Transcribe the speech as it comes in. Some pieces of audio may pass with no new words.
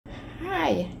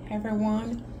Hi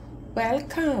everyone,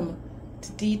 welcome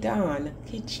to D Dawn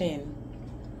Kitchen.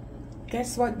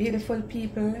 Guess what, beautiful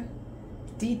people?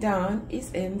 D Dawn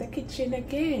is in the kitchen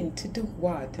again to do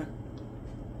what?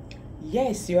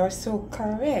 Yes, you are so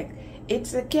correct.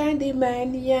 It's the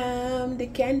Candyman Yam, the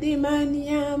Candyman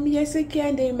Yam, yes, the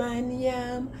Candyman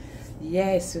Yam.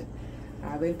 Yes,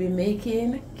 I will be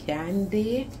making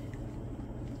candy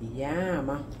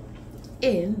yam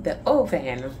in the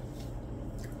oven.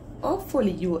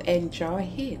 Hopefully you enjoy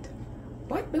it.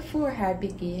 But before I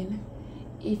begin,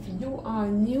 if you are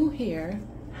new here,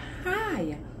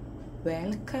 hi,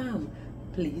 welcome.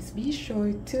 Please be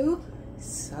sure to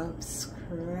subscribe,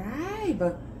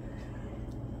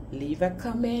 leave a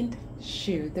comment,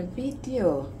 share the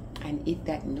video, and hit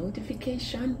that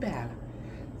notification bell.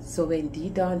 So when D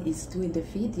Dawn is doing the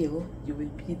video, you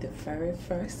will be the very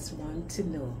first one to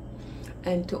know.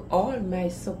 And to all my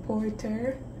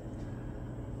supporter,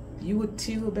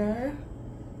 YouTuber,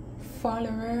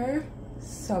 follower,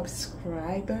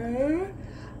 subscriber,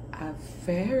 a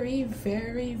very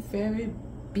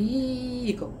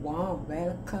big warm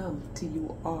welcome to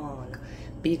you all.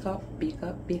 Big up, big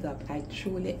up, big up. I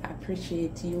truly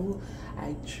appreciate you.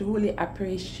 I truly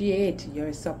appreciate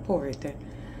your support.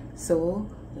 So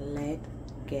let's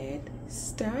get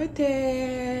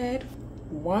started.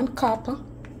 1 cup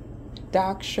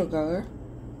dark sugar,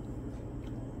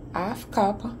 half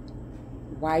cup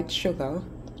white sugar,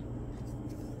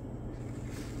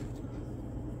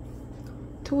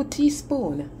 2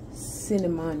 teaspoons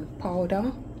cinnamon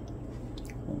powder,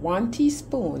 1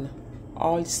 teaspoon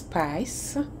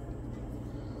allspice,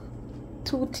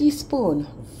 2 teaspoons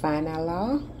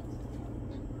vanilla,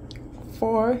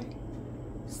 4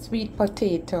 sweet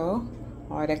potato,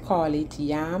 or they call it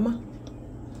yam,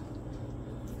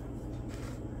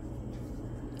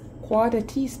 1/4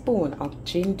 teaspoon of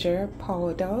ginger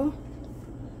powder.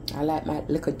 I like my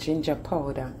little ginger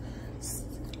powder,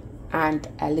 and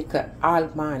a little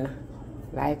almond,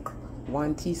 like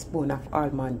 1 teaspoon of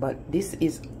almond, but this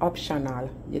is optional.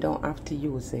 You don't have to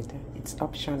use it, it's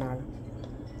optional.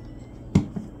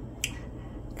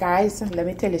 Guys, let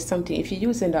me tell you something. If you're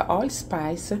using the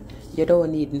allspice, you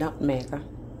don't need nutmeg.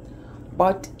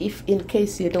 But if in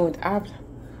case you don't have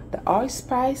the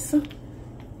allspice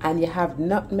and you have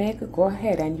nutmeg, go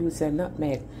ahead and use a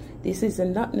nutmeg. This is a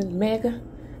nutmeg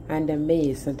and the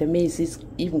maize. The maize is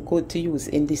even good to use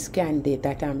in this candy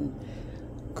that I'm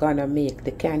gonna make,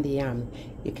 the candy yam.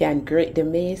 You can grate the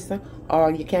maize,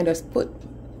 or you can just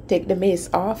take the maize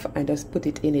off and just put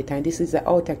it in it. And this is the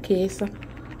outer case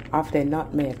of the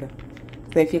nutmeg.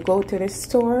 So if you go to the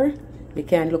store, you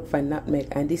can look for nutmeg,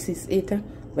 and this is it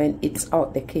when it's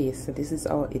out the case. This is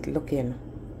how it looking.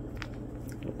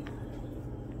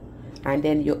 And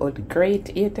then you would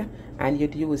grate it, and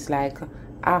you'd use like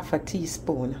 1/2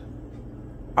 teaspoon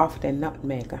of the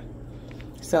nutmeg.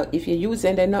 So if you're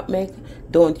using the nutmeg,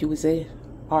 don't use the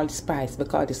allspice,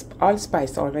 because this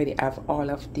allspice already have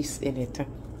all of this in it.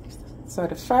 So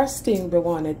the first thing we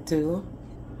want to do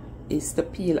is to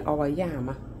peel our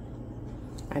yam,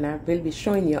 and I will be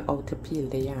showing you how to peel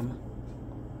the yam.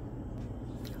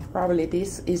 Probably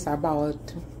this is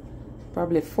about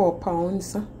 4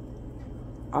 pounds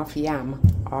of yam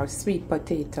or sweet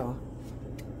potato.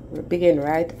 We begin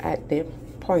right at the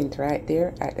point right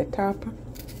there at the top.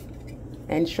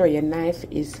 Ensure your knife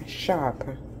is sharp.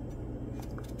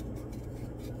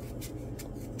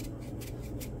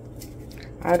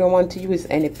 I don't want to use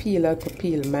any peeler to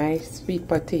peel my sweet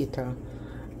potato.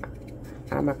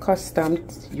 I'm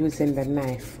accustomed using the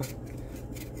knife.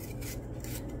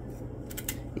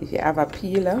 If you have a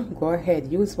peeler, go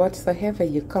ahead, use whatsoever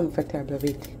you're comfortable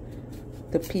with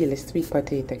to peel a sweet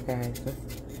potato, guys.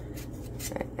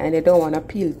 And you don't want to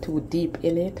peel too deep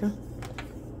in it.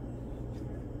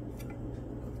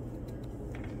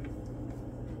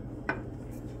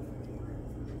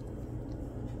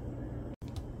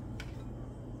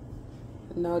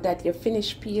 Now that you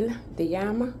finish peel the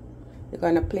yam, you're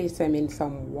going to place them in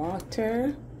some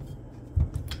water,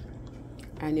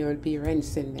 and you will be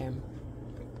rinsing them.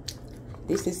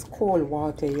 This is cold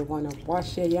water. You want to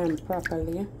wash your yam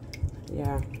properly.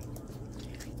 Yeah.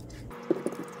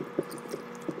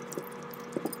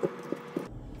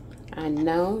 And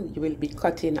now you will be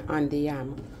cutting on the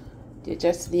yam. You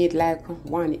just need like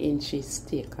 1 inch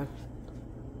thick.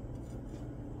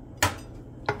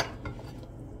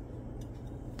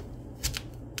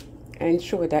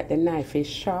 Ensure that the knife is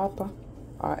sharp,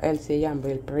 or else the yam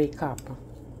will break up.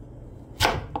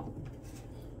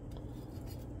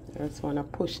 You just want to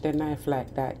push the knife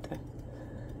like that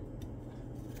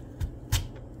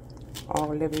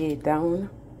all the way down.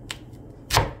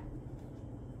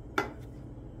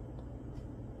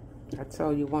 That's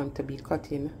how you want to be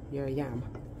cutting your yam.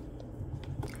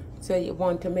 So you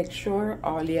want to make sure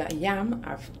all your yam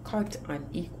are cut on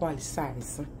equal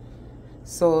size.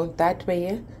 So that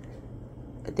way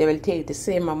they will take the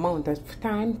same amount of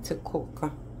time to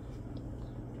cook.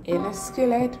 In a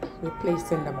skillet, we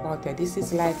place in the butter. This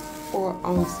is like 4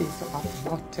 ounces of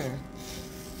butter.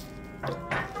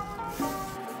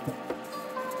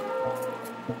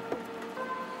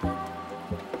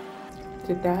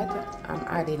 To that, I'm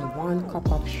adding 1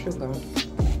 cup of sugar.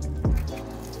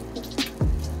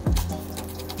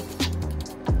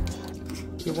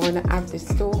 You want to have the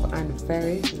stove on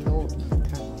very low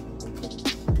heat.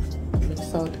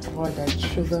 Mix out all that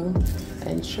sugar.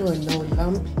 Ensure no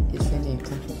lump is in it.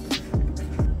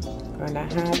 Gonna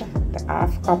add the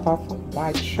 1/2 cup of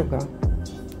white sugar.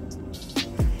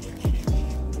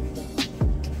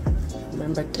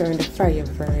 Remember, turn the fire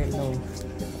very low.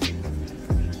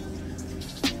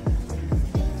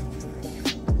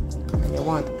 And you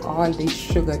want all this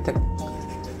sugar to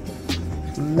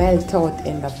melt out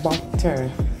in the butter.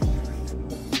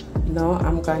 Now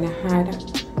I'm gonna add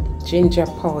ginger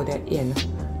powder in.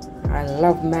 I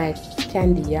love my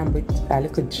candy yam with a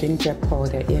little ginger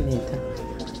powder in it.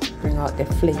 Bring out the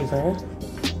flavor.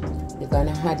 You're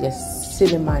gonna add your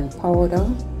cinnamon powder.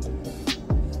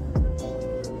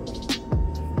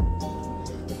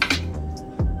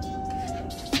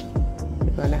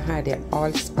 You're gonna add your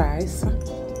allspice. I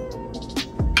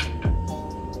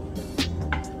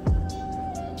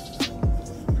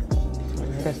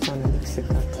just wanna mix it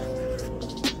up.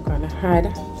 I'm gonna add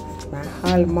my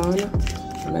almond.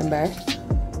 Remember,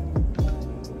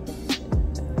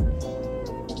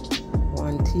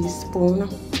 1 teaspoon.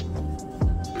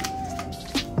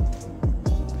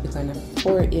 You're gonna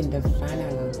pour in the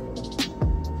vanilla.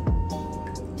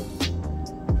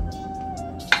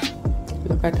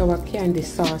 Look at our candy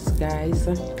sauce, guys.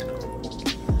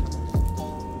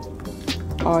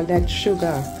 All that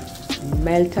sugar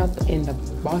melt up in the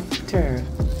butter,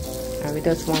 and we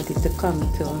just want it to come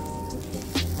to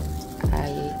a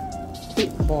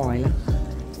quick boil.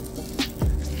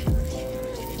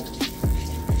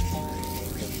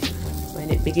 When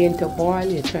it begins to boil,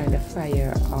 you turn the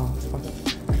fire off.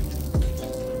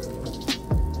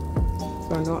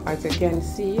 So now, as you can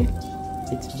see,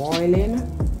 it's boiling.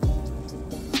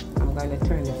 I'm going to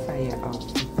turn the fire off.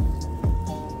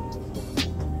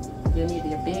 You need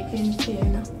your baking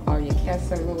tin or your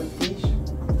casserole dish,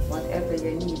 whatever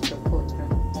you need to put the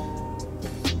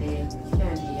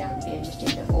candy yam in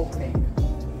the oven.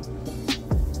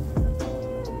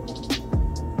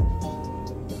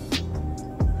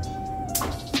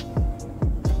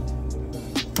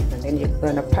 And then you're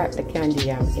gonna pat the candy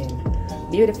yam in.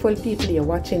 Beautiful people, you're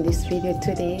watching this video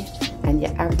today and you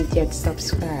haven't yet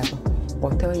subscribed.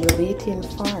 What are you waiting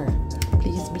for?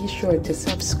 Please be sure to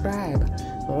subscribe,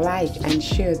 like, and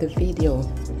share the video.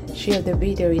 Share the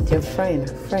video with your friend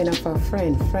of a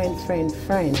friend,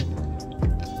 friend.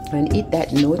 And hit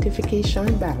that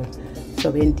notification bell.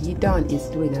 So when D-Don is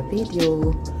doing a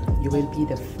video, you will be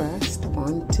the first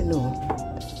one to know.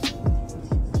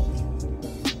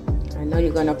 And now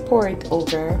you're gonna pour it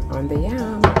over on the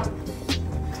yam.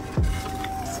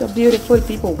 So beautiful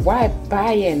people, why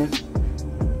buying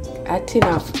a tin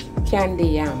of candy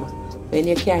yam when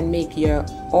you can make your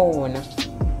own?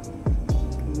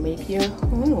 Make your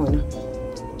own.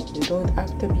 You don't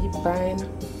have to be buying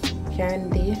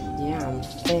candy yam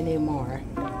anymore.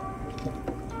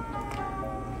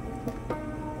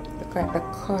 Look at the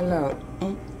color.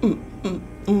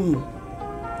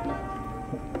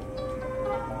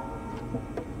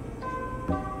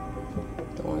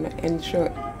 I want to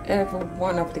ensure every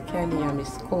one of the candy yam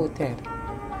is coated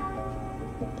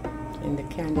in the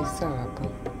candy syrup.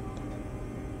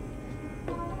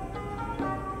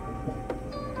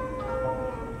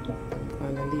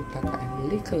 I'm going to leave back a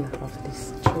little of this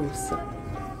juice.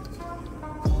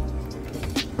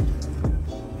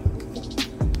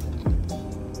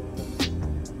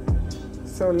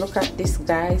 So look at this,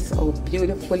 guys, how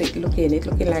beautiful it's looking. It's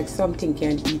looking like something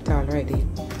can eat already.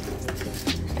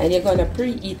 And you're going to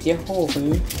preheat your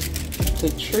oven to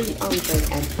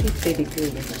 350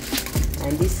 degrees.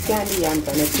 And this candy I'm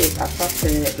going to take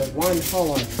approximately 1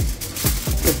 hour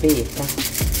to bake.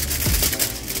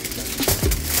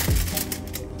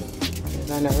 You're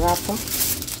going to wrap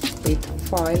with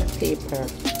foil paper.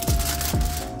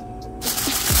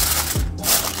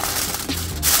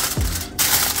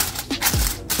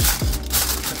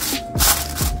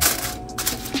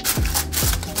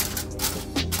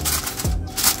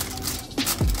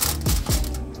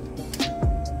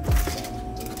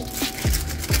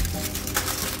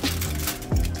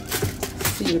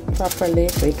 sealed properly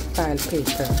with file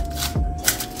paper.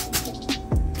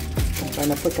 I'm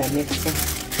gonna put a next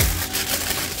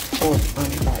out on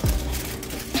that.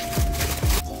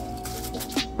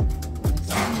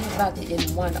 Back in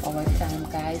 1 hour time,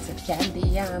 guys. The candy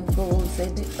yam goes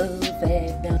in the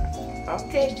oven.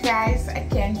 Okay, guys, I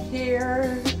can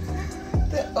hear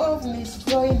the oven is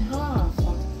going off.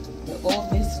 The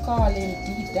oven is calling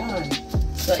D-Don.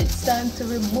 So it's time to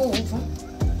remove.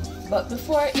 But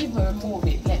before I even remove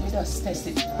it, let me just test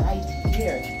it right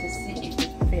here to see if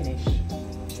it's finished.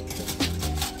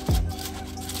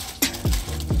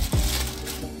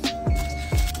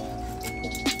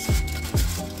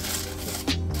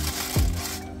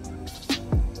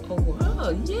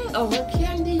 Yeah, our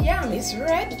candy yam is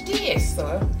ready,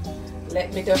 so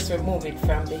let me just remove it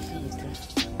from the heat.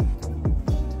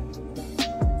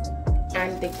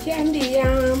 And the candy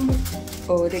yam,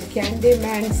 oh, the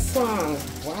Candyman song.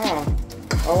 Wow,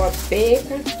 our baked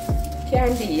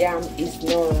candy yam is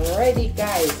now ready,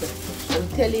 guys. I'm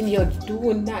telling you,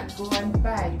 do not go and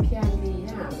buy candy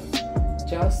yam,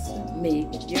 just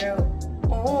make your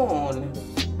own.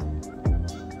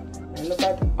 And look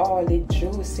at all the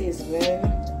juices,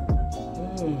 man.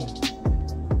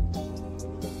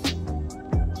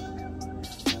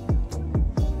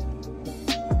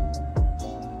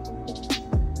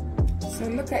 So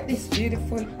look at this,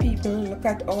 beautiful people. Look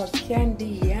at our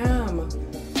candy yam.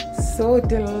 So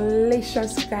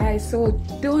delicious, guys. So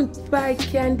don't buy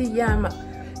candy yam.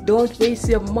 Don't waste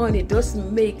your money. Just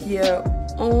make your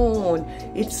own.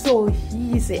 It's so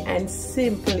easy and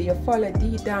simple. You follow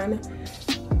D-Don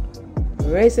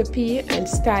recipe and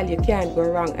style, you can't go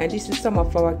wrong. And this is some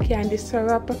of our candy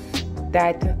syrup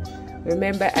that,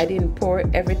 remember, I didn't pour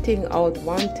everything out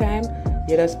one time.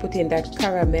 You just put in that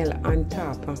caramel on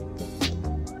top.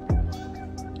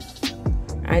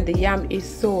 And the yam is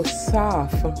so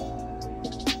soft.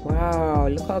 Wow,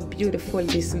 look how beautiful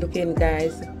this looking,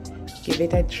 guys. Give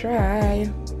it a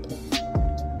try.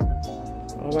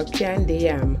 Our candy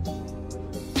yam.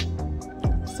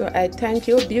 So I thank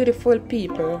you, beautiful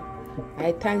people.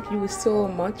 I thank you so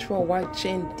much for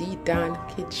watching D-Don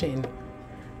Kitchen.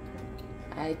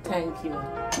 I thank you.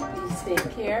 Please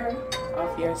take care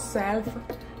of yourself,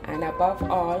 and above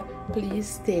all,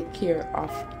 please take care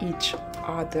of each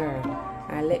other.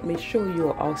 And let me show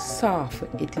you how soft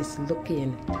it is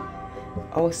looking.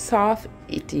 How soft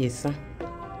it is.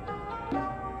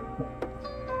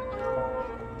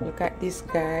 Look at this,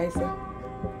 guys.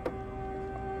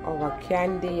 Our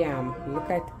candy yam. Look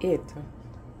at it.